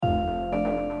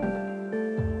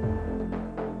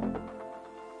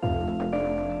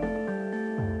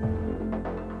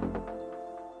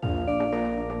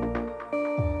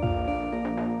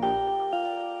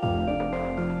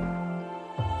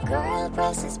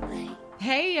Presses Play.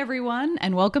 Hey everyone,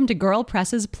 and welcome to Girl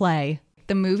Presses Play,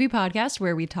 the movie podcast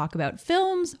where we talk about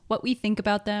films, what we think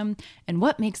about them, and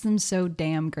what makes them so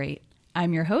damn great.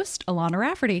 I'm your host, Alana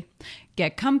Rafferty.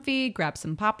 Get comfy, grab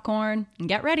some popcorn, and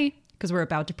get ready, because we're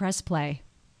about to press play.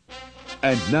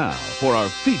 And now for our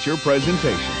feature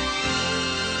presentation.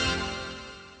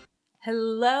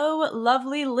 Hello,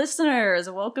 lovely listeners.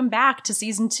 Welcome back to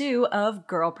season 2 of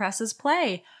Girl Presses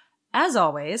Play. As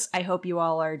always, I hope you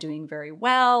all are doing very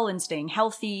well and staying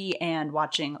healthy and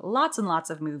watching lots and lots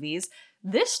of movies,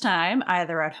 this time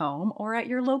either at home or at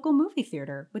your local movie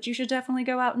theater, which you should definitely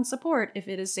go out and support if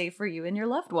it is safe for you and your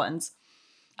loved ones.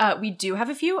 We do have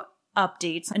a few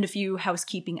updates and a few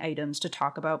housekeeping items to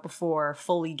talk about before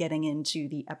fully getting into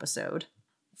the episode.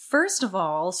 First of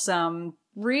all, some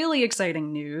really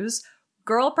exciting news.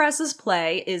 Girl Presses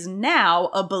Play is now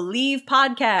a Believe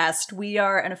podcast. We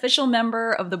are an official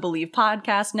member of the Believe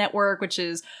Podcast Network, which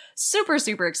is super,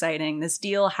 super exciting. This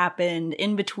deal happened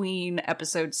in between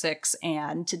episode 6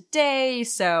 and today,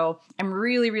 so I'm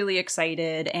really, really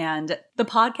excited. And the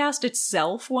podcast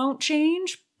itself won't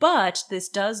change, but this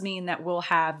does mean that we'll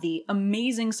have the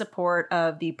amazing support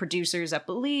of the producers at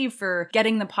Believe for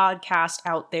getting the podcast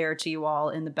out there to you all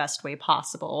in the best way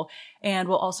possible. And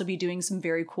we'll also be doing some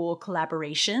very cool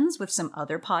collaborations with some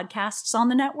other podcasts on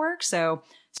the network, so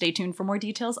stay tuned for more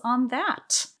details on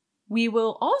that. We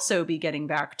will also be getting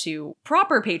back to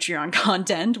proper Patreon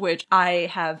content, which I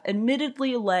have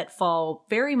admittedly let fall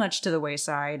very much to the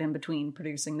wayside in between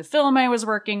producing the film I was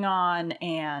working on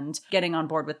and getting on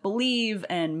board with Believe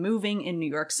and moving in New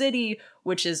York City,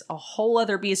 which is a whole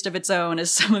other beast of its own,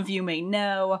 as some of you may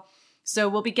know. So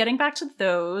we'll be getting back to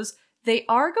those. They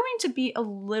are going to be a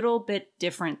little bit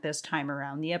different this time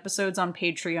around. The episodes on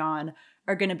Patreon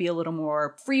are going to be a little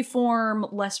more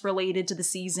freeform, less related to the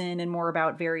season, and more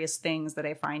about various things that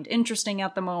I find interesting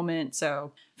at the moment.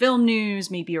 So film news,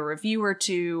 maybe a review or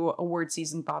two, award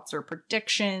season thoughts or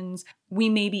predictions. We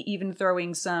may be even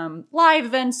throwing some live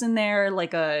events in there,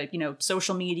 like a,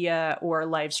 social media or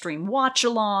live stream watch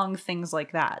along, things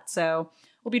like that. So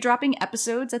we'll be dropping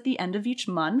episodes at the end of each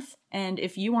month, and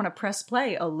if you want to press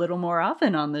play a little more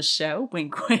often on this show,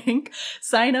 wink wink,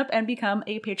 sign up and become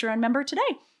a Patreon member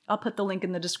today. I'll put the link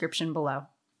in the description below.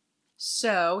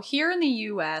 So here in the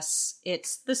US,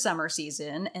 it's the summer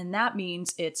season, and that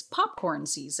means it's popcorn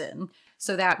season.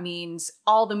 So that means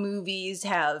all the movies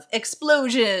have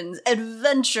explosions,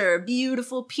 adventure,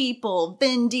 beautiful people,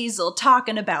 Vin Diesel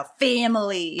talking about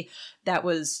family. That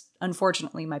was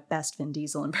unfortunately my best Vin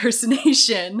Diesel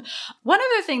impersonation. One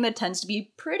other thing that tends to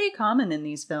be pretty common in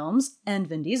these films, and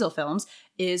Vin Diesel films,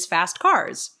 is fast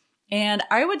cars. And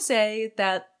I would say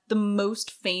that the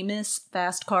most famous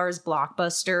fast cars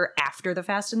blockbuster after the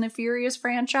Fast and the Furious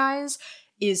franchise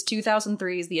is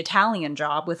 2003's The Italian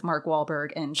Job with Mark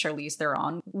Wahlberg and Charlize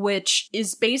Theron, which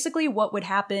is basically what would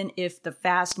happen if the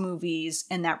Fast movies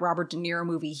and that Robert De Niro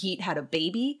movie Heat had a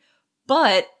baby.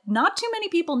 But not too many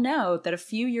people know that a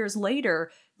few years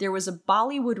later, there was a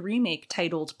Bollywood remake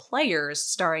titled Players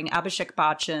starring Abhishek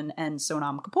Bachchan and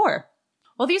Sonam Kapoor.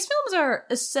 While these films are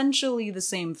essentially the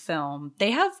same film, they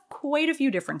have quite a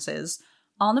few differences.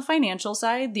 On the financial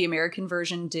side, the American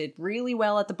version did really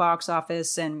well at the box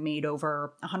office and made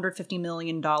over $150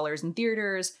 million in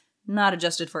theaters, not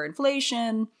adjusted for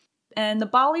inflation. And the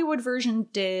Bollywood version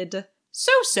did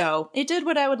so-so. It did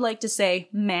what I would like to say,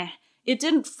 meh. It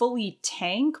didn't fully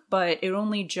tank, but it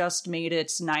only just made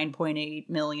its $9.8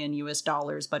 million US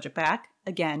budget back.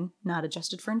 Again, not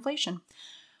adjusted for inflation.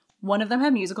 One of them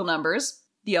had musical numbers.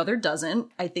 The other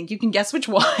doesn't. I think you can guess which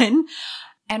one.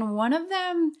 And one of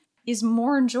them is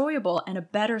more enjoyable and a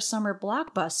better summer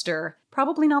blockbuster.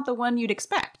 Probably not the one you'd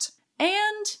expect.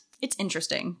 And it's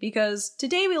interesting because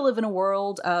today we live in a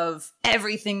world of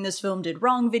everything this film did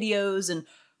wrong videos and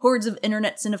hordes of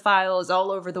internet cinephiles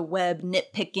all over the web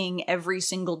nitpicking every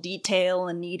single detail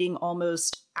and needing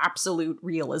almost absolute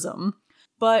realism.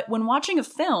 But when watching a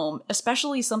film,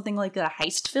 especially something like a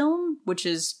heist film, which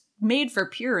is made for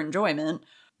pure enjoyment,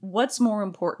 what's more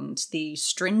important, the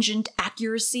stringent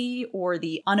accuracy or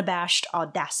the unabashed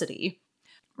audacity?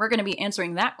 We're going to be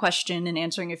answering that question and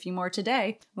answering a few more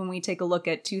today when we take a look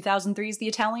at 2003's The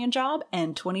Italian Job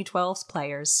and 2012's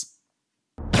Players.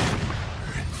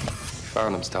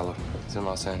 Found him, Stella. He's in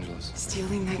Los Angeles.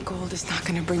 Stealing that gold is not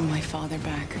gonna bring my father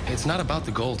back. It's not about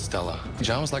the gold, Stella.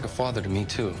 John was like a father to me,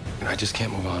 too. And I just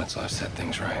can't move on until I've set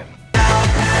things right.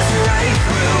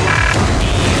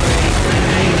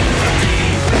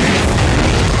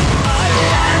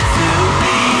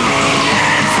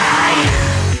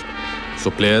 So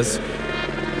players,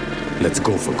 let's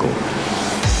go for gold.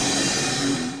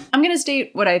 I'm going to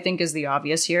state what I think is the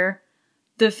obvious here.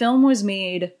 The film was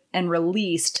made and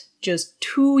released just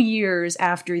 2 years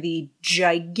after the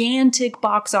gigantic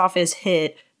box office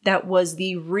hit that was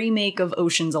the remake of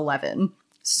Ocean's 11.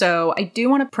 So I do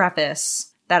want to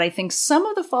preface that I think some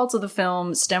of the faults of the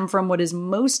film stem from what is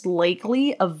most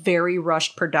likely a very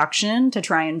rushed production to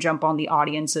try and jump on the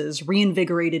audience's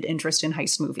reinvigorated interest in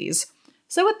heist movies.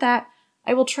 So with that,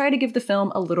 I will try to give the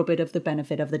film a little bit of the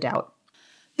benefit of the doubt.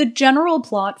 The general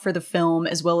plot for the film,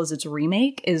 as well as its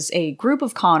remake, is a group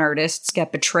of con artists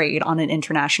get betrayed on an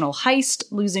international heist,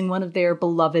 losing one of their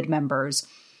beloved members.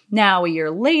 Now, a year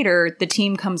later, the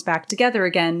team comes back together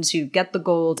again to get the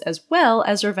gold as well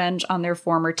as revenge on their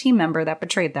former team member that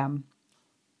betrayed them.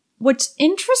 What's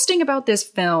interesting about this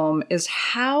film is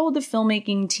how the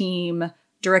filmmaking team,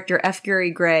 director F.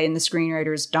 Gary Gray and the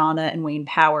screenwriters Donna and Wayne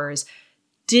Powers,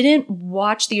 didn't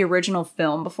watch the original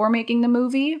film before making the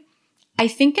movie. I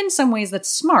think in some ways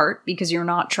that's smart because you're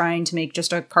not trying to make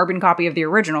just a carbon copy of the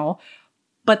original,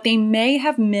 but they may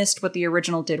have missed what the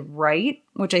original did right,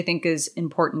 which I think is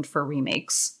important for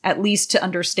remakes, at least to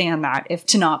understand that, if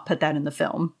to not put that in the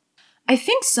film. I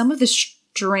think some of the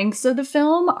strengths of the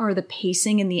film are the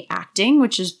pacing and the acting,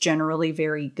 which is generally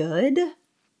very good.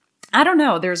 I don't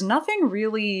know, there's nothing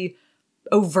really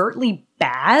overtly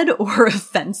bad or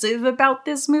offensive about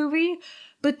this movie,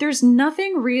 but there's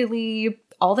nothing really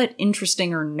all that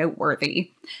interesting or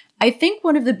noteworthy. I think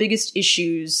one of the biggest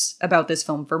issues about this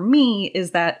film for me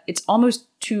is that it's almost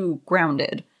too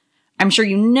grounded. I'm sure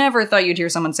you never thought you'd hear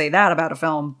someone say that about a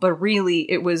film, but really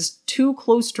it was too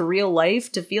close to real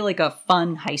life to feel like a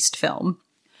fun heist film.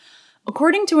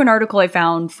 According to an article I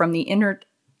found from the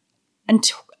International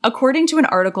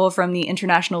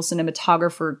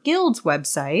Cinematographer Guild's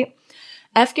website,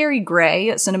 F. Gary Gray,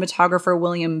 cinematographer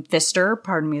William Pfister,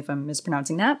 pardon me if I'm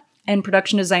mispronouncing that, and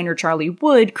production designer Charlie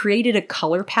Wood created a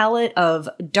color palette of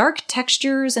dark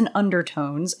textures and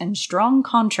undertones and strong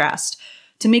contrast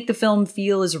to make the film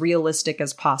feel as realistic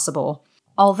as possible.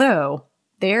 Although,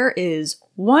 there is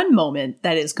one moment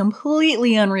that is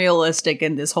completely unrealistic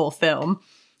in this whole film.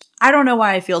 I don't know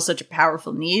why I feel such a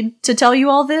powerful need to tell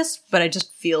you all this, but I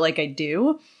just feel like I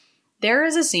do. There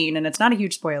is a scene, and it's not a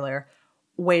huge spoiler,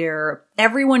 where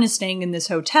everyone is staying in this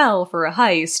hotel for a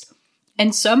heist,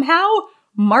 and somehow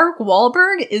Mark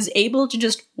Wahlberg is able to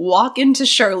just walk into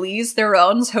Charlize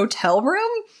Theron's hotel room,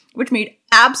 which made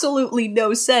absolutely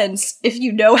no sense if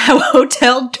you know how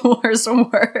hotel doors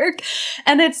work.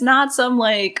 And it's not some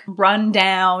like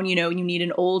rundown, you need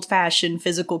an old-fashioned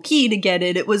physical key to get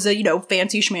in. It was a,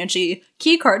 fancy schmancy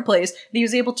key card place that he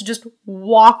was able to just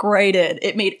walk right in.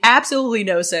 It made absolutely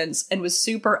no sense and was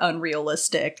super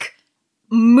unrealistic.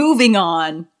 Moving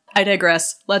on. I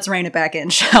digress. Let's rein it back in,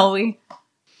 shall we?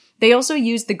 They also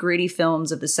used the gritty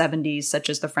films of the 70s, such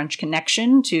as The French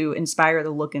Connection, to inspire the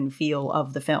look and feel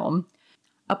of the film.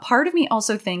 A part of me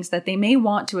also thinks that they may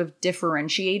want to have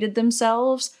differentiated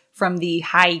themselves from the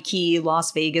high-key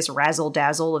Las Vegas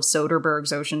razzle-dazzle of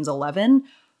Soderbergh's Ocean's 11,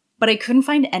 but I couldn't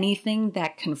find anything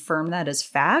that confirmed that as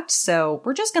fact, so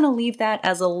we're just going to leave that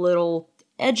as a little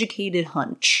educated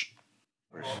hunch.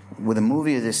 With a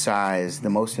movie of this size, the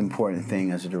most important thing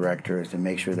as a director is to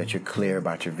make sure that you're clear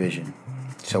about your vision.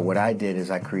 So what I did is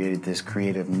I created this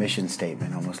creative mission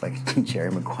statement, almost like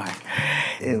Jerry Maguire.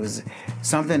 It was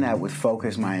something that would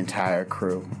focus my entire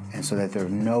crew, and so that there were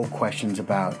no questions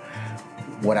about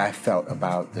what I felt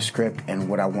about the script and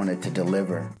what I wanted to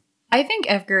deliver. I think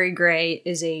F. Gary Gray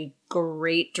is a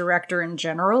great director in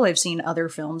general. I've seen other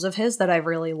films of his that I've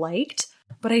really liked.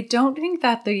 But I don't think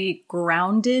that the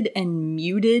grounded and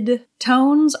muted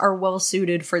tones are well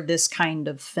suited for this kind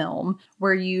of film,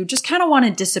 where you just kind of want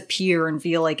to disappear and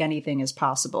feel like anything is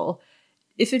possible.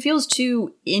 If it feels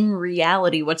too in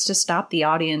reality, what's to stop the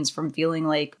audience from feeling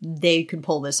like they could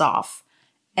pull this off?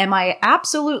 Am I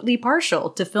absolutely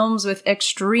partial to films with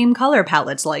extreme color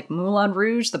palettes like Moulin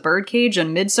Rouge, The Birdcage,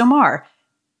 and Midsommar?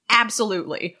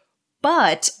 Absolutely.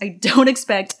 But I don't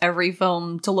expect every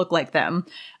film to look like them.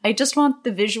 I just want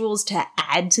the visuals to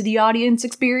add to the audience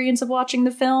experience of watching the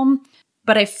film,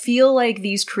 but I feel like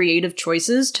these creative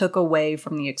choices took away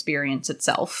from the experience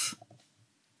itself.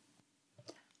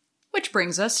 Which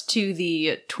brings us to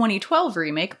the 2012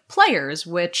 remake, Players,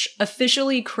 which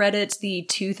officially credits the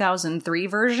 2003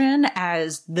 version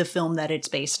as the film that it's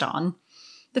based on.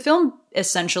 The film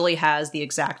essentially has the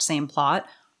exact same plot,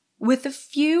 with a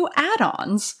few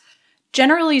add-ons.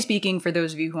 Generally speaking, for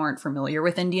those of you who aren't familiar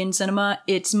with Indian cinema,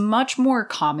 it's much more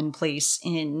commonplace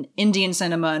in Indian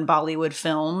cinema and Bollywood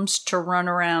films to run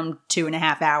around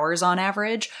 2.5 hours on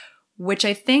average, which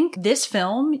I think this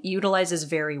film utilizes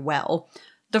very well.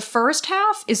 The first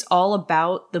half is all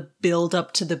about the build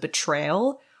up to the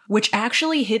betrayal, which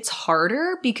actually hits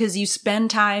harder because you spend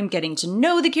time getting to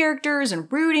know the characters and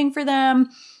rooting for them.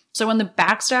 So when the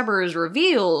backstabber is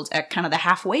revealed at kind of the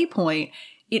halfway point,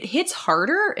 it hits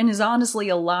harder and is honestly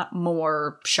a lot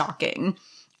more shocking.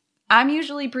 I'm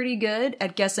usually pretty good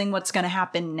at guessing what's going to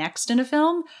happen next in a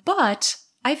film, but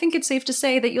I think it's safe to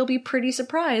say that you'll be pretty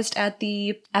surprised at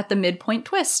the midpoint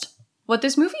twist. What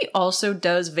this movie also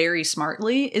does very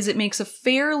smartly is it makes a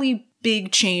fairly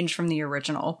big change from the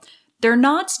original. They're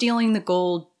not stealing the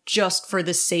gold just for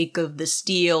the sake of the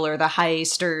steal or the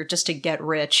heist or just to get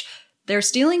rich. They're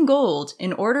stealing gold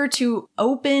in order to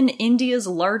open India's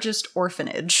largest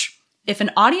orphanage. If an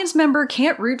audience member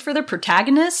can't root for the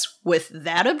protagonist with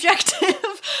that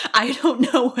objective, I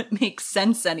don't know what makes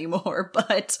sense anymore,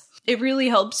 but it really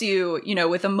helps you,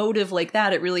 with a motive like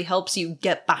that, it really helps you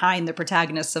get behind the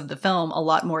protagonists of the film a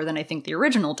lot more than I think the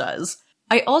original does.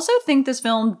 I also think this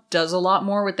film does a lot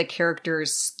more with the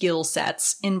characters' skill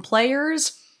sets. In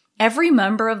Players, every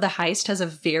member of the heist has a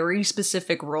very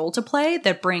specific role to play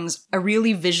that brings a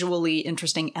really visually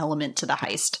interesting element to the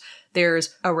heist.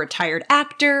 There's a retired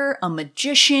actor, a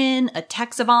magician, a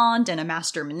tech savant, and a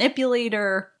master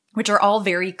manipulator, which are all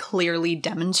very clearly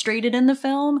demonstrated in the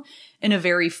film in a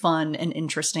very fun and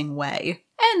interesting way.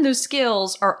 And those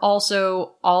skills are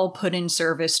also all put in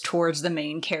service towards the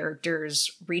main characters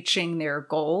reaching their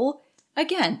goal.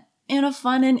 Again, in a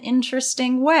fun and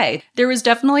interesting way. There was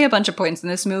definitely a bunch of points in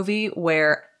this movie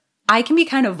where I can be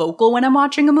kind of vocal when I'm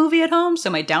watching a movie at home, so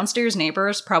my downstairs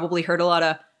neighbors probably heard a lot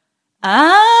of,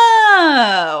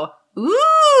 oh,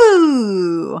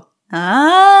 ooh,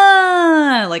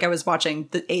 ah, like I was watching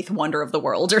The Eighth Wonder of the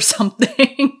World or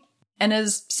something. And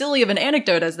as silly of an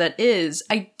anecdote as that is,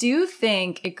 I do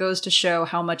think it goes to show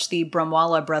how much the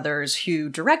Bramwala brothers who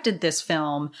directed this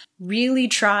film really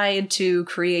tried to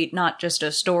create not just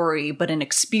a story, but an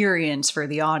experience for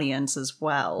the audience as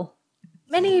well.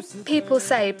 Many people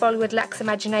say Bollywood lacks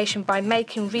imagination by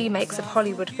making remakes of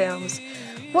Hollywood films.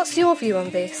 What's your view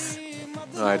on this?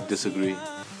 No, I disagree.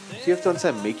 So you have to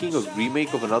understand, making a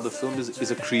remake of another film is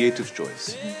a creative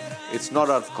choice. It's not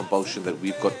out of compulsion that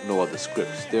we've got no other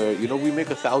scripts. We make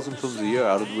 1,000 films a year,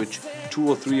 out of which 2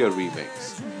 or 3 are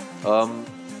remakes.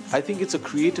 I think it's a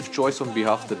creative choice on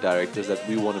behalf of the directors that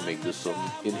we want to make this film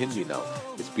in Hindi now.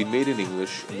 It's been made in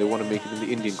English, and they want to make it in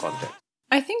the Indian context.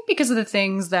 I think because of the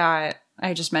things that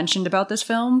I just mentioned about this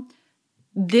film,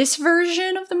 this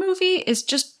version of the movie is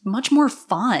just much more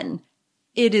fun.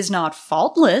 It is not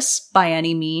faultless by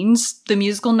any means. The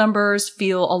musical numbers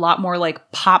feel a lot more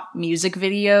like pop music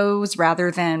videos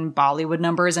rather than Bollywood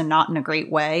numbers, and not in a great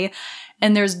way.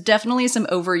 And there's definitely some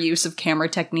overuse of camera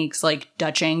techniques like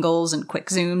Dutch angles and quick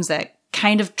zooms that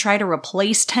kind of try to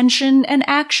replace tension and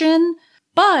action.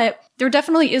 But there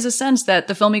definitely is a sense that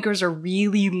the filmmakers are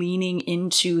really leaning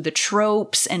into the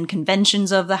tropes and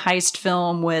conventions of the heist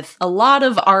film with a lot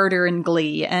of ardor and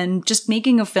glee, and just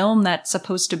making a film that's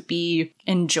supposed to be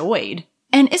enjoyed.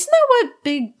 And isn't that what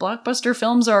big blockbuster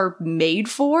films are made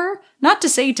for? Not to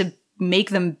say to make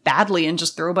them badly and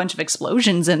just throw a bunch of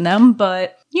explosions in them,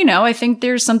 but, I think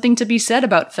there's something to be said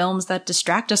about films that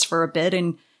distract us for a bit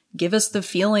and give us the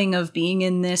feeling of being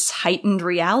in this heightened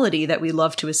reality that we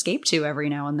love to escape to every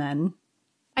now and then.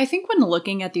 I think when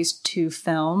looking at these two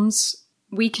films,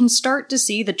 we can start to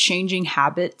see the changing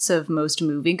habits of most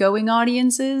movie-going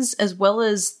audiences, as well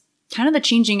as kind of the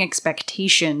changing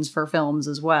expectations for films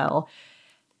as well.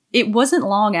 It wasn't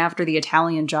long after The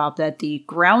Italian Job that the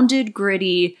grounded,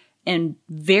 gritty, and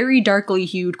very darkly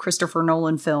hued Christopher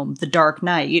Nolan film, The Dark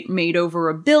Knight, made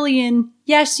over $1 billion,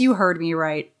 yes, you heard me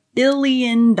right, $1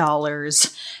 billion.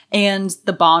 And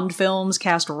the Bond films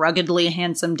cast ruggedly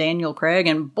handsome Daniel Craig,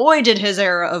 and boy did his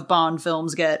era of Bond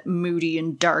films get moody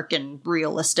and dark and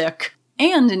realistic.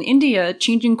 And in India,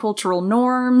 changing cultural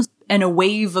norms and a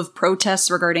wave of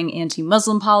protests regarding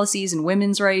anti-Muslim policies and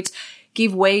women's rights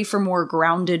gave way for more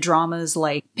grounded dramas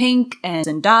like Pink and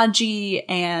Zindagi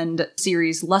and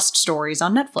series Lust Stories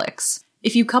on Netflix.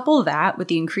 If you couple that with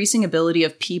the increasing ability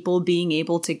of people being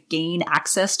able to gain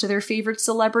access to their favorite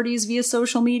celebrities via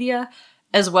social media,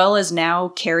 as well as now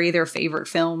carry their favorite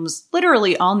films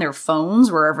literally on their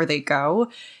phones wherever they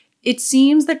go, it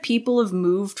seems that people have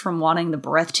moved from wanting the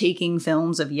breathtaking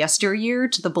films of yesteryear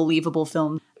to the believable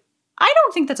film. I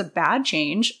don't think that's a bad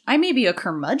change. I may be a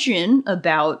curmudgeon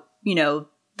about,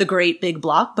 the great big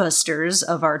blockbusters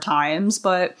of our times,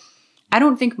 but I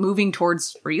don't think moving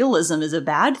towards realism is a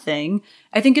bad thing.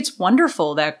 I think it's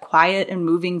wonderful that quiet and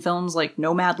moving films like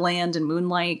Nomadland and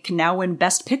Moonlight can now win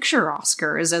Best Picture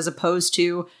Oscars, as opposed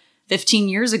to 15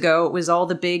 years ago, it was all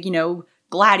the big,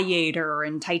 Gladiator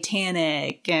and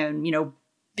Titanic and,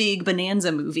 big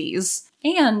Bonanza movies.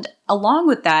 And along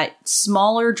with that,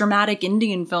 smaller dramatic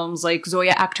Indian films like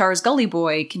Zoya Akhtar's Gully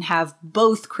Boy can have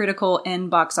both critical and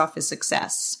box office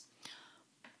success.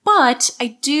 But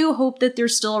I do hope that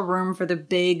there's still room for the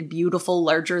big, beautiful,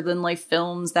 larger-than-life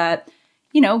films that,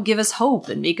 give us hope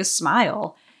and make us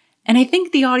smile. And I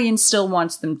think the audience still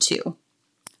wants them too.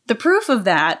 The proof of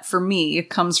that, for me,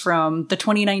 comes from the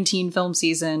 2019 film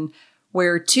season,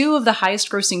 where two of the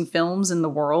highest-grossing films in the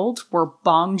world were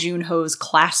Bong Joon-ho's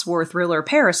class war thriller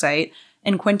Parasite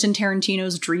and Quentin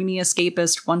Tarantino's dreamy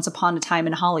escapist Once Upon a Time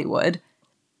in Hollywood.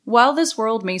 While this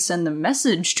world may send the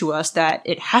message to us that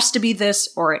it has to be this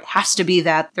or it has to be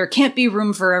that, there can't be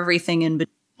room for everything in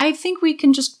between, I think we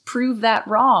can just prove that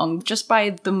wrong just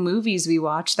by the movies we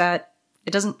watch, that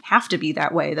it doesn't have to be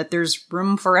that way, that there's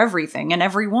room for everything and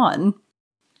everyone.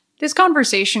 This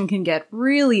conversation can get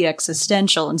really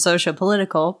existential and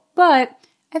socio-political, but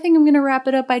I think I'm going to wrap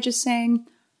it up by just saying,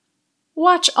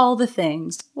 watch all the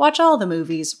things. Watch all the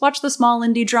movies. Watch the small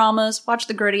indie dramas. Watch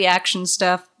the gritty action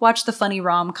stuff. Watch the funny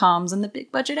rom-coms and the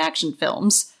big-budget action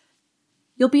films.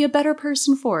 You'll be a better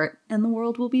person for it, and the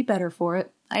world will be better for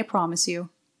it. I promise you.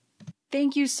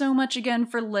 Thank you so much again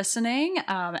for listening.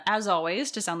 As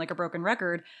always, to sound like a broken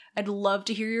record, I'd love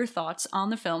to hear your thoughts on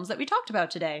the films that we talked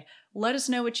about today. Let us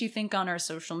know what you think on our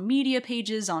social media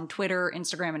pages on Twitter,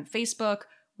 Instagram, and Facebook.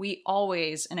 We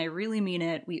always, and I really mean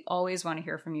it, we always want to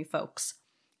hear from you folks.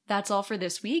 That's all for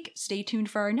this week. Stay tuned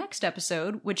for our next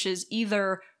episode, which is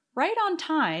either right on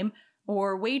time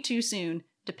or way too soon,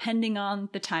 depending on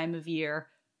the time of year.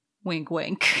 Wink,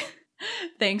 wink.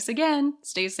 Thanks again.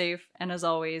 Stay safe. And as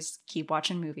always, keep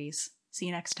watching movies. See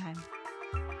you next time.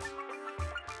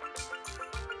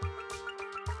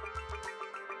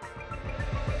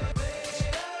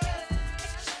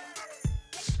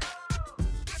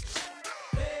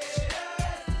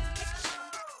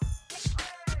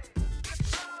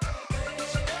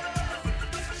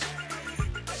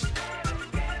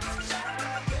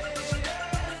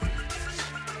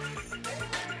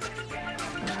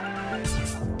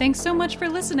 Thanks so much for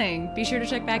listening. Be sure to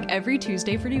check back every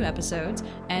Tuesday for new episodes,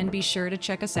 and be sure to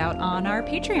check us out on our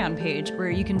Patreon page,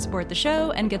 where you can support the show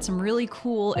and get some really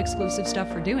cool exclusive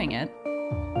stuff for doing it.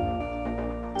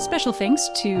 Special thanks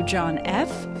to John F.,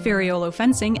 Ferriolo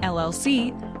Fencing,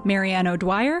 LLC, Marianne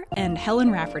O'Dwyer, and Helen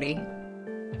Rafferty.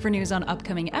 For news on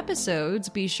upcoming episodes,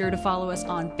 be sure to follow us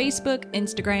on Facebook,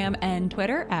 Instagram, and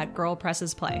Twitter at Girl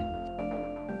Presses Play.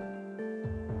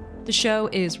 The show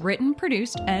is written,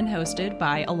 produced, and hosted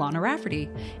by Alana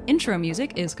Rafferty. Intro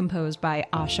music is composed by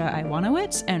Asha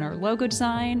Iwanowitz, and our logo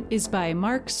design is by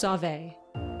Mark Sauvé.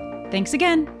 Thanks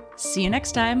again. See you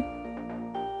next time.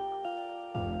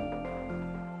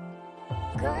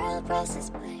 Girl Presses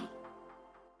Play.